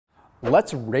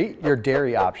Let's rate your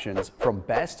dairy options from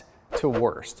best to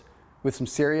worst with some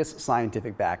serious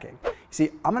scientific backing.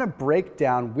 See, I'm gonna break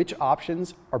down which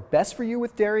options are best for you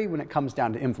with dairy when it comes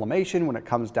down to inflammation, when it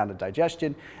comes down to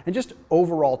digestion, and just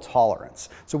overall tolerance.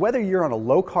 So whether you're on a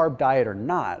low carb diet or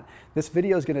not, this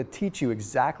video is gonna teach you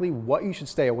exactly what you should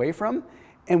stay away from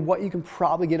and what you can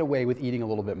probably get away with eating a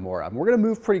little bit more of. We're gonna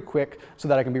move pretty quick so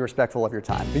that I can be respectful of your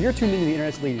time. But you're tuned into the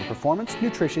internet's leading performance,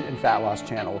 nutrition, and fat loss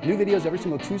channel with new videos every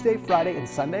single Tuesday, Friday, and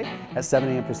Sunday at 7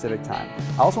 a.m. Pacific time.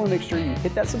 I also wanna make sure you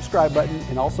hit that subscribe button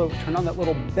and also turn on that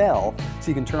little bell so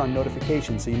you can turn on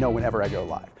notifications so you know whenever I go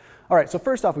live. All right, so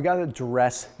first off, we gotta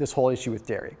address this whole issue with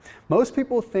dairy. Most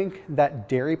people think that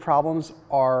dairy problems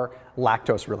are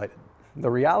lactose related.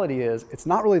 The reality is, it's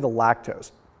not really the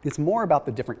lactose. It's more about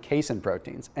the different casein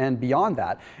proteins, and beyond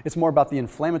that, it's more about the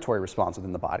inflammatory response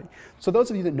within the body. So those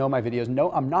of you that know my videos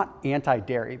know I'm not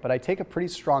anti-dairy, but I take a pretty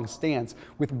strong stance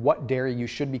with what dairy you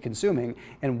should be consuming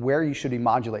and where you should be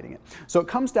modulating it. So it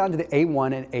comes down to the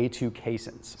A1 and A2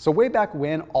 caseins. So way back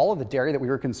when, all of the dairy that we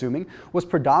were consuming was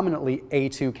predominantly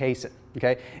A2 casein.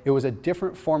 Okay? It was a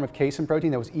different form of casein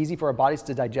protein that was easy for our bodies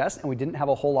to digest, and we didn't have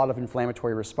a whole lot of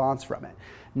inflammatory response from it.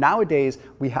 Nowadays,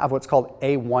 we have what's called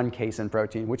A1 casein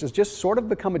protein, which has just sort of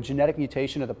become a genetic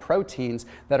mutation of the proteins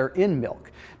that are in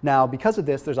milk. Now, because of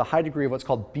this, there's a high degree of what's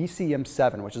called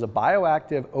BCM7, which is a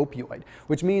bioactive opioid,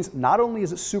 which means not only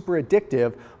is it super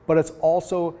addictive, but it's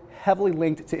also heavily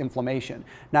linked to inflammation.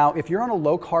 Now, if you're on a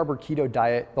low carb or keto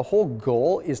diet, the whole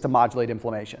goal is to modulate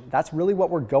inflammation. That's really what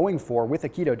we're going for with a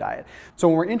keto diet. So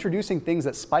when we're introducing things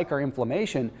that spike our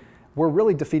inflammation, we're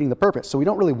really defeating the purpose. So we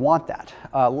don't really want that.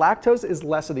 Lactose is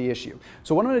less of the issue.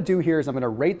 So what I'm gonna do here is I'm gonna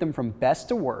rate them from best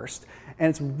to worst, and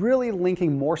it's really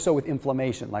linking more so with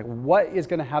inflammation. Like, what is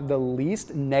gonna have the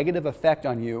least negative effect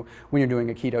on you when you're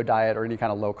doing a keto diet or any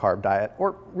kind of low carb diet,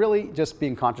 or really just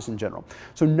being conscious in general.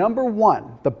 So number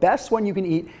one, the best one you can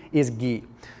eat is ghee.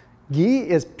 Ghee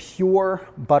is pure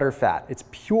butter fat. It's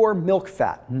pure milk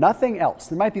fat, nothing else.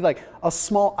 There might be like a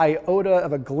small iota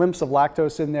of a glimpse of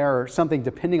lactose in there or something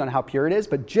depending on how pure it is,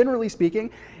 but generally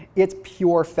speaking, it's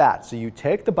pure fat. So you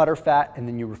take the butter fat and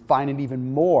then you refine it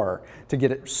even more to get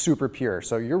it super pure.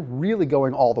 So you're really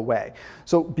going all the way.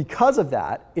 So because of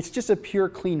that, it's just a pure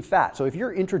clean fat. So if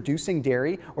you're introducing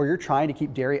dairy or you're trying to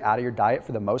keep dairy out of your diet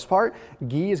for the most part,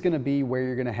 ghee is gonna be where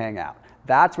you're gonna hang out.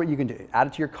 That's what you can do. Add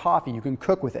it to your coffee, you can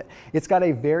cook with it. It's got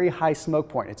a very high smoke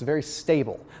point, it's very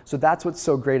stable. So that's what's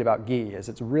so great about ghee, is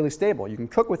it's really stable. You can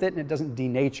cook with it and it doesn't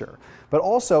denature. But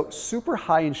also super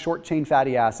high in short chain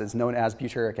fatty acids known as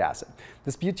butyric acid.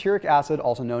 This butyric acid,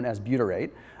 also known as butyrate,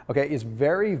 okay, is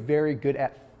very, very good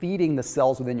at feeding the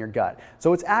cells within your gut.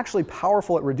 So it's actually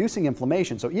powerful at reducing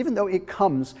inflammation. So even though it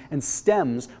comes and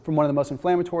stems from one of the most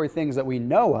inflammatory things that we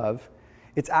know of,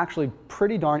 it's actually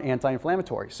pretty darn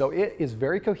anti-inflammatory. So it is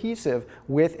very cohesive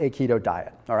with a keto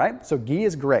diet, all right? So ghee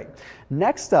is great.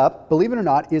 Next up, believe it or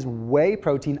not, is whey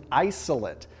protein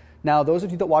isolate. Now, those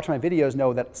of you that watch my videos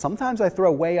know that sometimes I throw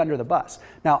whey under the bus.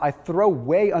 Now, I throw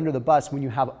whey under the bus when you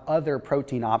have other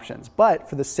protein options. But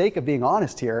for the sake of being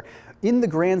honest here, in the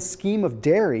grand scheme of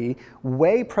dairy,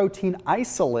 whey protein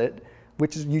isolate,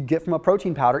 which is you'd get from a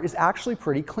protein powder, is actually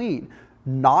pretty clean.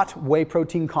 Not whey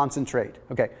protein concentrate,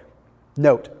 okay?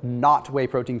 Note, not whey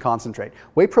protein concentrate.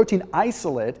 Whey protein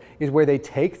isolate is where they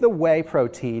take the whey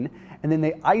protein and then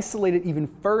they isolate it even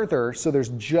further so there's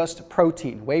just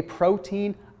protein. Whey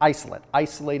protein isolate,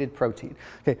 isolated protein.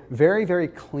 Okay, very, very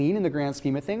clean in the grand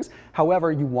scheme of things.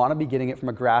 However, you want to be getting it from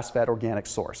a grass-fed organic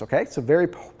source, okay? So very,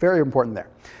 very important there.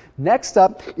 Next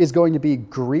up is going to be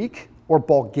Greek or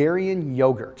Bulgarian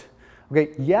yogurt.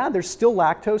 Okay, yeah, there's still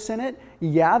lactose in it.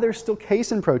 Yeah, there's still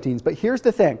casein proteins, but here's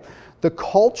the thing. The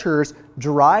cultures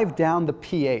drive down the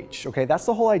pH, okay? That's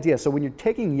the whole idea. So when you're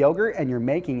taking yogurt and you're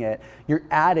making it, you're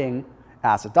adding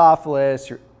acidophilus,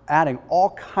 you're adding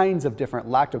all kinds of different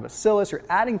lactobacillus, you're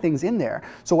adding things in there.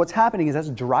 So what's happening is that's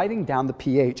driving down the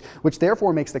pH, which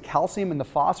therefore makes the calcium and the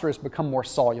phosphorus become more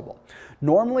soluble.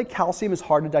 Normally, calcium is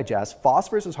hard to digest,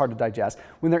 phosphorus is hard to digest.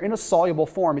 When they're in a soluble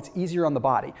form, it's easier on the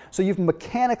body. So you've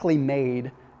mechanically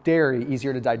made dairy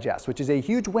easier to digest, which is a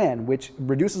huge win, which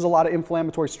reduces a lot of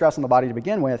inflammatory stress on the body to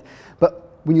begin with.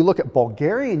 But when you look at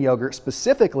Bulgarian yogurt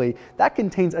specifically, that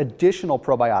contains additional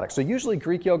probiotics. So usually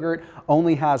Greek yogurt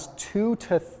only has 2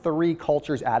 to 3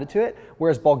 cultures added to it,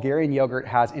 whereas Bulgarian yogurt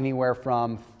has anywhere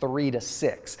from 3 to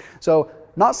 6. So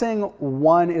not saying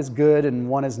one is good and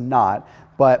one is not,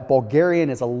 but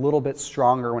Bulgarian is a little bit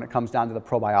stronger when it comes down to the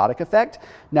probiotic effect.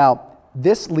 Now,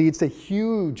 this leads to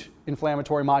huge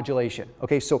inflammatory modulation.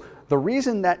 Okay, so the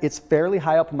reason that it's fairly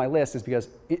high up on my list is because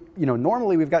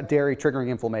normally we've got dairy triggering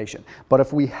inflammation, but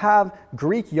if we have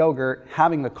Greek yogurt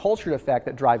having the cultured effect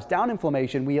that drives down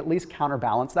inflammation, we at least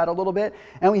counterbalance that a little bit,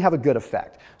 and we have a good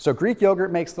effect. So Greek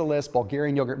yogurt makes the list,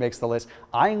 Bulgarian yogurt makes the list.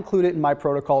 I include it in my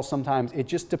protocol sometimes. It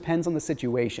just depends on the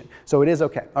situation. So it is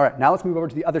okay. All right, now let's move over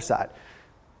to the other side.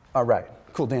 All right,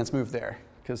 cool dance move there,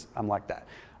 because I'm like that.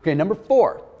 Okay, number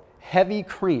 4, heavy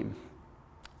cream.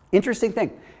 Interesting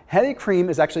thing, heavy cream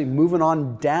is actually moving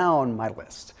on down my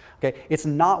list. Okay, it's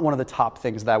not one of the top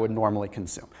things that I would normally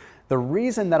consume. The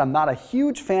reason that I'm not a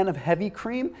huge fan of heavy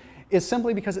cream is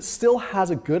simply because it still has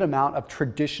a good amount of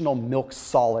traditional milk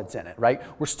solids in it, right?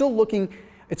 We're still looking,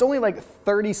 it's only like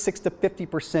 36 to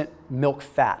 50% milk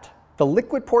fat. The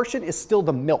liquid portion is still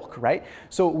the milk, right?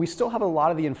 So we still have a lot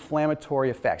of the inflammatory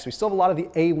effects. We still have a lot of the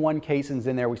A1 caseins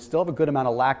in there. We still have a good amount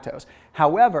of lactose.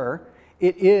 However,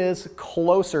 it is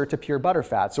closer to pure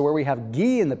butterfat. So where we have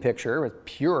ghee in the picture with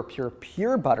pure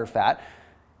butterfat,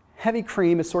 heavy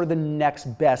cream is sort of the next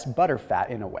best butterfat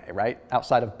in a way, right?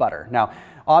 Outside of butter. Now,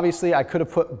 obviously I could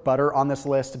have put butter on this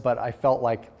list, but I felt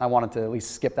like I wanted to at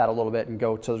least skip that a little bit and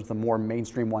go to the more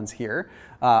mainstream ones here.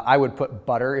 I would put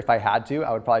butter if I had to.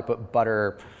 I would probably put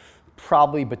butter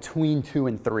probably between 2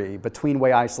 and 3, between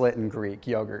whey isolate and Greek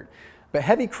yogurt. But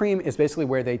heavy cream is basically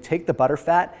where they take the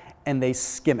butterfat and they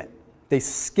skim it. They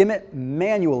skim it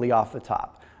manually off the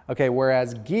top, okay?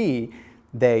 Whereas ghee,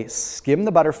 they skim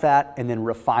the butterfat and then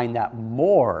refine that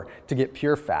more to get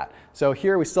pure fat. So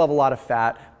here we still have a lot of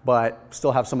fat, but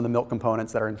still have some of the milk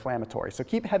components that are inflammatory. So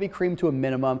keep heavy cream to a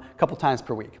minimum, a couple times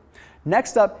per week.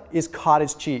 Next up is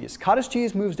cottage cheese. Cottage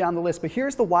cheese moves down the list, but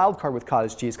here's the wild card with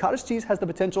cottage cheese. Cottage cheese has the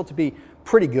potential to be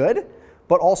pretty good,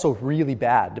 but also really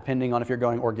bad, depending on if you're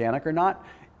going organic or not.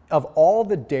 Of all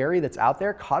the dairy that's out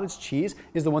there, cottage cheese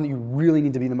is the one that you really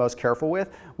need to be the most careful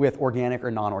with organic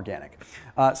or non-organic.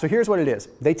 So here's what it is.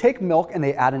 They take milk and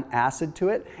they add an acid to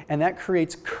it, and that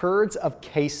creates curds of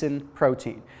casein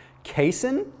protein.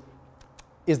 Casein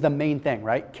is the main thing,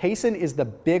 right? Casein is the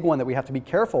big one that we have to be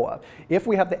careful of. If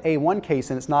we have the A1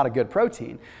 casein, it's not a good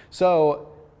protein. So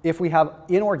if we have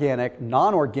inorganic,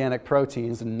 non-organic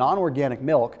proteins and non-organic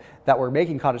milk that we're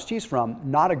making cottage cheese from,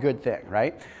 not a good thing,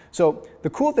 right? So the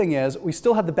cool thing is we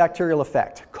still have the bacterial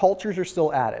effect. Cultures are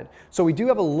still added. So we do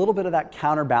have a little bit of that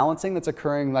counterbalancing that's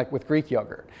occurring like with Greek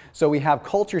yogurt. So we have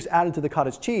cultures added to the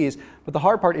cottage cheese, but the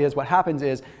hard part is what happens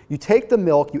is you take the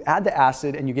milk, you add the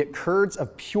acid, and you get curds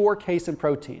of pure casein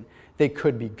protein. They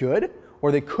could be good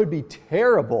or they could be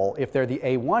terrible if they're the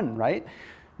A1, right?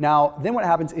 Now, then what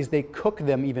happens is they cook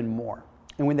them even more.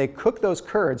 And when they cook those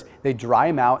curds, they dry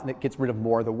them out and it gets rid of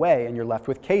more of the whey and you're left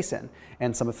with casein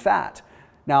and some fat.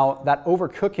 Now, that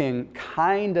overcooking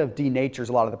kind of denatures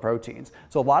a lot of the proteins.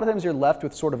 So a lot of times you're left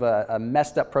with sort of a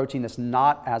messed up protein that's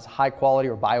not as high quality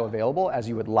or bioavailable as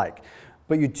you would like.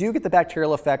 But you do get the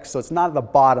bacterial effects, so it's not at the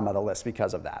bottom of the list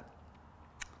because of that.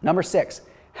 Number 6,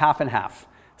 half and half.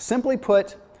 Simply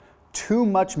put, too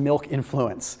much milk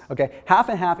influence. Okay, half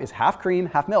and half is half cream,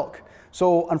 half milk.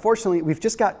 So unfortunately, we've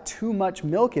just got too much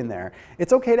milk in there.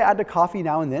 It's okay to add to coffee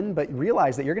now and then, but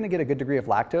realize that you're gonna get a good degree of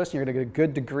lactose and you're gonna get a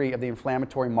good degree of the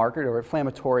inflammatory marker or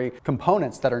inflammatory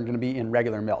components that are gonna be in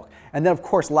regular milk. And then of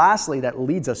course, lastly, that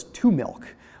leads us to milk.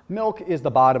 Milk is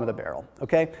the bottom of the barrel,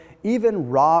 okay? Even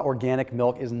raw organic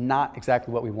milk is not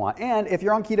exactly what we want. And if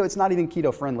you're on keto, it's not even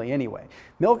keto friendly anyway.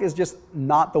 Milk is just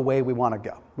not the way we wanna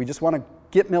go. We just wanna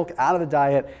get milk out of the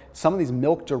diet. Some of these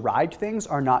milk-derived things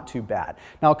are not too bad.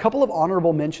 Now, a couple of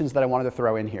honorable mentions that I wanted to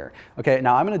throw in here. Okay,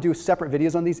 now I'm gonna do separate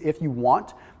videos on these if you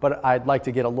want, but I'd like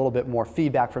to get a little bit more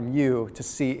feedback from you to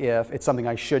see if it's something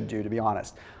I should do, to be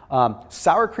honest.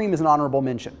 Sour cream is an honorable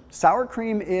mention. Sour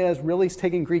cream is really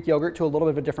taking Greek yogurt to a little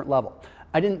bit of a different level.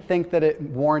 I didn't think that it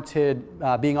warranted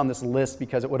being on this list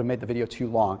because it would have made the video too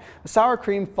long. The sour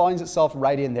cream finds itself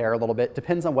right in there a little bit,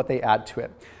 depends on what they add to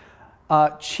it.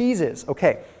 Cheeses,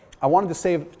 okay. I wanted to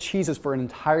save cheeses for an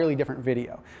entirely different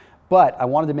video, but I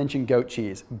wanted to mention goat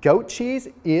cheese. Goat cheese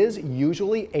is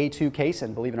usually A2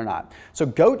 casein, believe it or not. So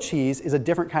goat cheese is a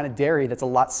different kind of dairy that's a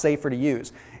lot safer to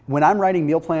use. When I'm writing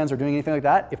meal plans or doing anything like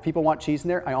that, if people want cheese in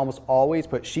there, I almost always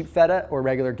put sheep feta or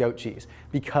regular goat cheese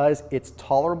because it's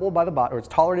tolerable by the body, or it's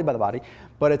tolerated by the body,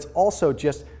 but it's also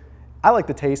just, I like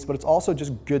the taste, but it's also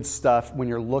just good stuff when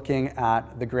you're looking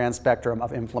at the grand spectrum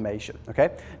of inflammation,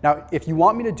 okay? Now, if you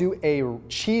want me to do a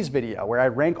cheese video where I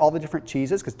rank all the different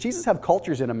cheeses, because cheeses have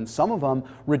cultures in them and some of them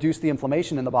reduce the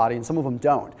inflammation in the body and some of them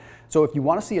don't. So if you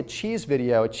want to see a cheese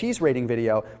video, a cheese rating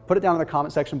video, put it down in the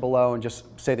comment section below and just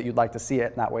say that you'd like to see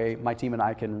it. And that way my team and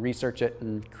I can research it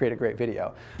and create a great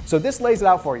video. So this lays it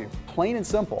out for you, plain and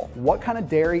simple. What kind of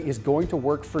dairy is going to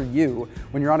work for you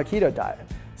when you're on a keto diet?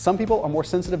 Some people are more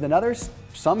sensitive than others.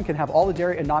 Some can have all the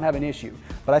dairy and not have an issue.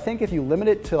 But I think if you limit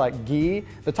it to like ghee,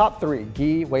 the top three,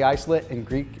 ghee, whey isolate, and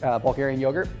Greek Bulgarian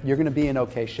yogurt, you're gonna be in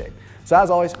okay shape. So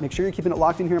as always, make sure you're keeping it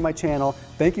locked in here on my channel.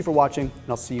 Thank you for watching, and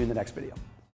I'll see you in the next video.